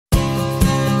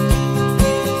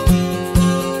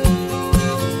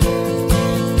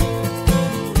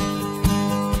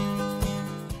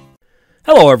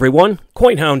Hello everyone,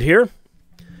 Coin Hound here.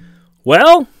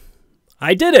 Well,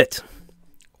 I did it.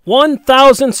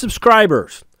 1,000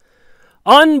 subscribers.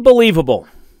 Unbelievable.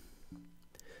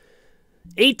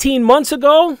 18 months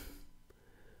ago,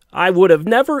 I would have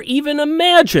never even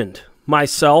imagined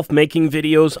myself making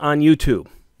videos on YouTube.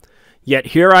 Yet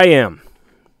here I am.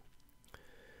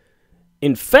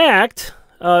 In fact,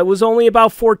 it was only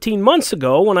about 14 months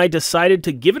ago when I decided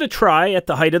to give it a try at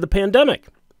the height of the pandemic.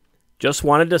 Just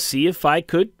wanted to see if I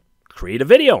could create a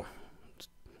video,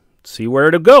 see where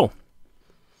it'd go.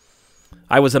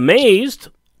 I was amazed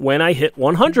when I hit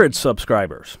 100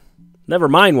 subscribers, never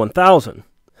mind 1,000.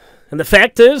 And the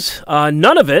fact is,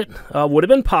 none of it would have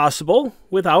been possible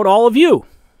without all of you.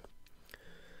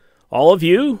 All of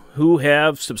you who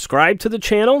have subscribed to the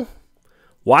channel,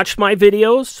 watched my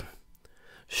videos,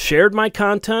 shared my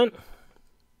content.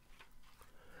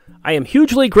 I am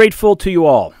hugely grateful to you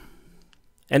all.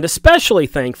 And especially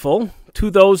thankful to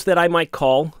those that I might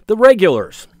call the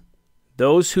regulars.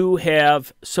 Those who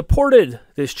have supported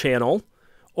this channel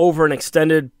over an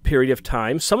extended period of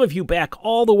time. Some of you back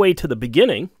all the way to the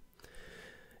beginning.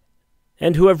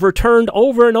 And who have returned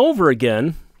over and over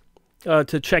again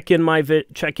to check in on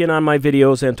my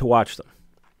videos and to watch them.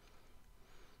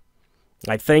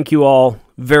 I thank you all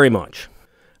very much.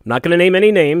 I'm not going to name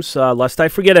any names lest I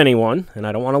forget anyone. And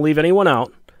I don't want to leave anyone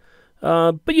out.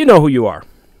 But you know who you are.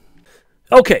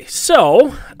 Okay,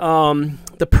 so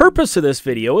the purpose of this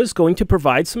video is going to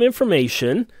provide some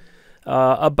information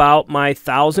about my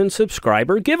 1,000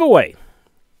 subscriber giveaway.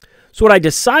 So what I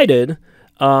decided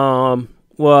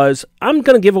was I'm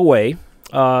going to give away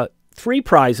 3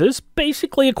 prizes,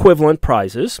 basically equivalent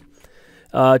prizes,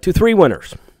 to 3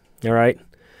 winners. All right,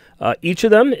 each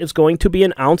of them is going to be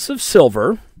an ounce of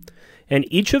silver, and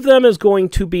each of them is going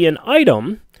to be an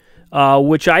item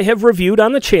which I have reviewed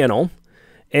on the channel,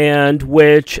 and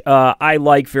which I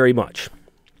like very much.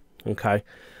 Okay,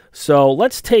 so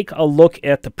let's take a look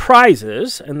at the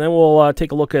prizes, and then we'll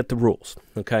take a look at the rules.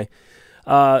 Okay,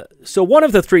 so one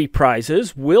of the 3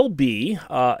 prizes will be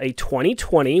a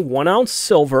 2020 1-ounce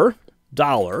silver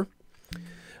dollar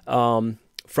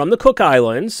from the Cook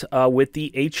Islands with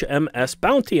the HMS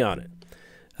Bounty on it.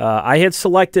 I had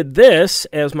selected this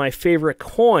as my favorite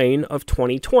coin of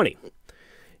 2020.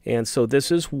 And so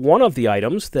this is one of the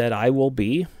items that I will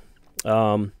be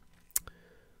throwing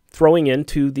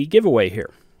into the giveaway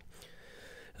here.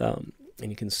 And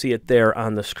you can see it there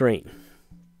on the screen.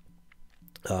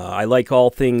 I like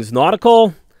all things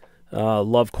nautical,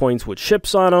 love coins with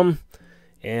ships on them,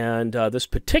 and this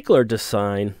particular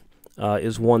design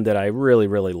is one that I really,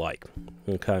 really like.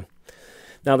 Okay.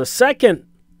 Now the second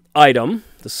item,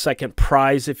 the second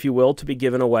prize, if you will, to be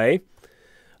given away,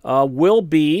 will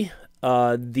be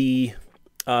the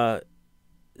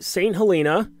St.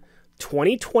 Helena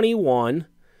 2021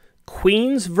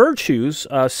 Queen's Virtues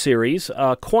series,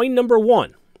 coin number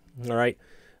 1. All right,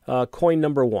 coin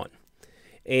number 1.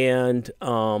 And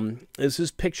this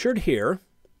is pictured here.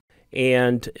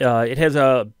 And it has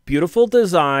a beautiful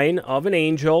design of an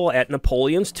angel at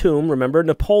Napoleon's tomb. Remember,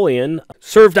 Napoleon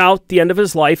served out the end of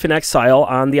his life in exile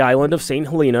on the island of St.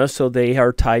 Helena, so they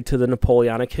are tied to the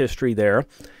Napoleonic history there.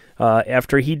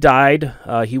 After he died,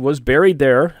 he was buried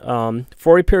there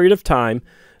for a period of time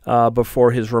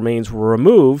before his remains were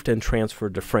removed and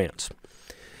transferred to France.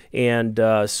 And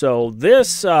so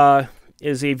this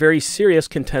is a very serious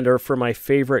contender for my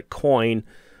favorite coin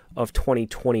of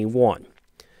 2021.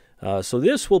 So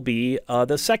this will be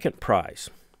the second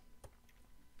prize.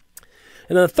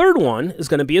 And then the third one is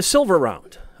going to be a silver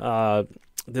round.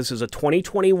 This is a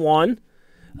 2021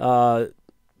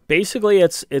 basically,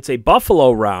 it's a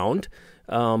buffalo round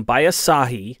by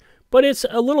Asahi, but it's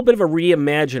a little bit of a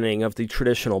reimagining of the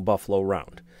traditional buffalo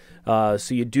round.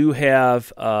 So you do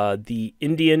have the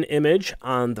Indian image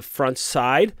on the front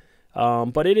side,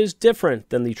 but it is different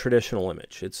than the traditional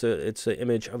image. It's an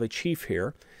image of a chief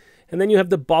here. And then you have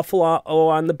the buffalo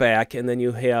on the back, and then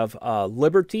you have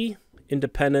liberty,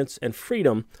 independence, and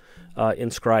freedom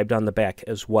inscribed on the back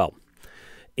as well.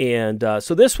 And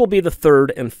so this will be the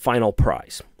third and final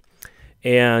prize.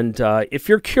 And if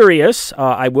you're curious,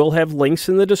 I will have links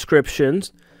in the description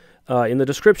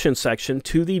section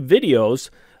to the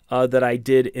videos that I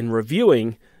did in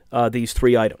reviewing these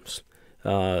 3 items.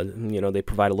 You know, they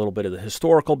provide a little bit of the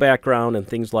historical background and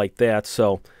things like that.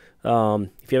 So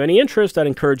if you have any interest, I'd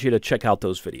encourage you to check out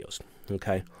those videos.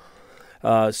 Okay.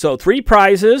 So 3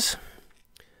 prizes,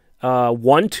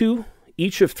 1 to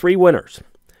each of 3 winners.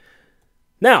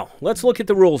 Now, let's look at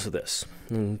the rules of this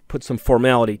and put some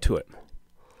formality to it.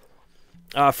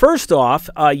 First off,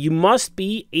 you must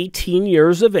be 18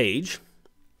 years of age.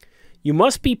 you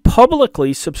must be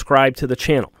publicly subscribed to the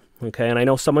channel. Okay, and I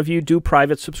know some of you do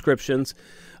private subscriptions,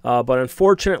 but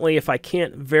unfortunately, if I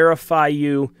can't verify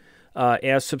you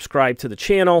as subscribed to the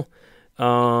channel,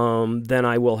 then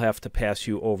I will have to pass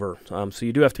you over. So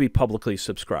you do have to be publicly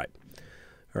subscribed.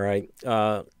 All right.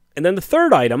 And then the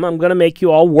third item, I'm going to make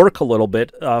you all work a little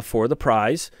bit for the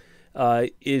prize,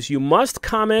 is you must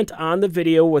comment on the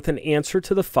video with an answer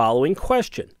to the following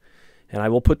question. And I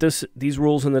will put these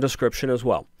rules in the description as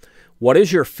well. What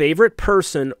is your favorite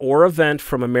person or event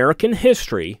from American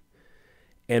history?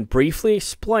 And briefly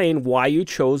explain why you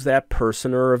chose that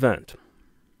person or event.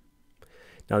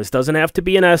 Now, this doesn't have to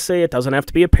be an essay. It doesn't have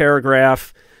to be a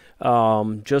paragraph.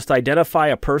 Just identify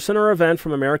a person or event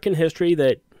from American history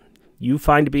that you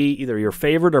find to be either your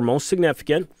favorite or most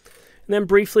significant, and then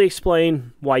briefly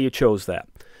explain why you chose that.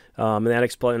 And that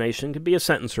explanation could be a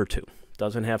sentence or two. It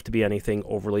doesn't have to be anything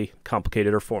overly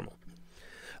complicated or formal.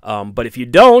 But if you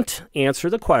don't answer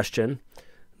the question,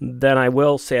 then I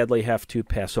will sadly have to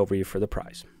pass over you for the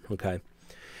prize. Okay.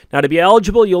 Now, to be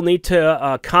eligible, you'll need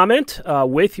to comment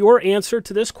with your answer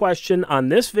to this question on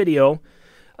this video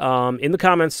in the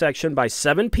comments section by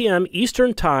 7 p.m.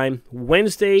 Eastern Time,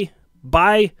 Wednesday,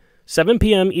 by 7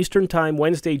 p.m. Eastern Time,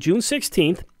 Wednesday, June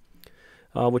 16th,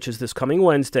 which is this coming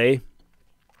Wednesday,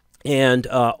 and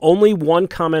only one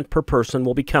comment per person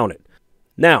will be counted.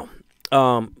 Now,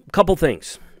 a couple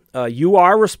things. You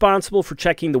are responsible for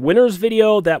checking the winner's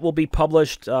video. That will be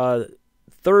published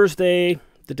Thursday,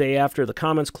 the day after the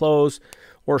comments close,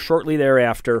 or shortly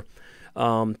thereafter,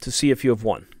 to see if you have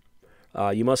won.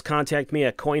 You must contact me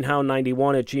at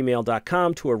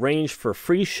coinhound91@gmail.com to arrange for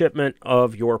free shipment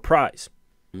of your prize.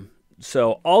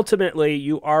 So ultimately,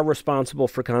 you are responsible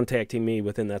for contacting me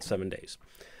within that 7 days.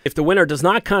 If the winner does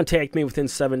not contact me within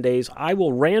 7 days, I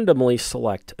will randomly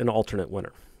select an alternate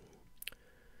winner.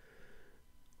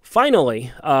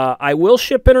 Finally, I will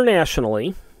ship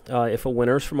internationally if a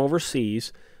winner is from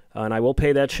overseas, and I will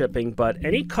pay that shipping, but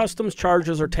any customs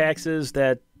charges or taxes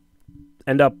that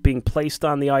end up being placed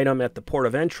on the item at the port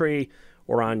of entry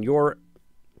or on your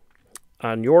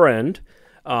end,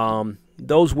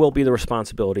 those will be the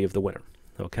responsibility of the winner.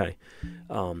 Okay,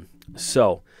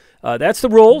 so that's the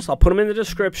rules. I'll put them in the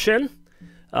description.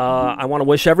 I want to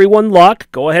wish everyone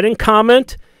luck. Go ahead and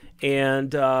comment,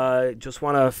 and just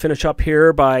want to finish up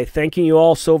here by thanking you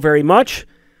all so very much.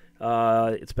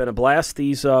 It's been a blast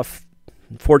these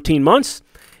 14 months,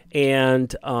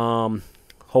 and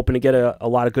hoping to get a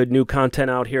lot of good new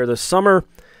content out here this summer,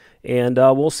 and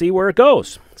we'll see where it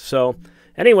goes. So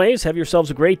anyways, have yourselves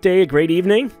a great day, a great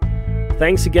evening.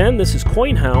 Thanks again. This is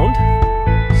Coin Hound,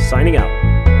 signing out.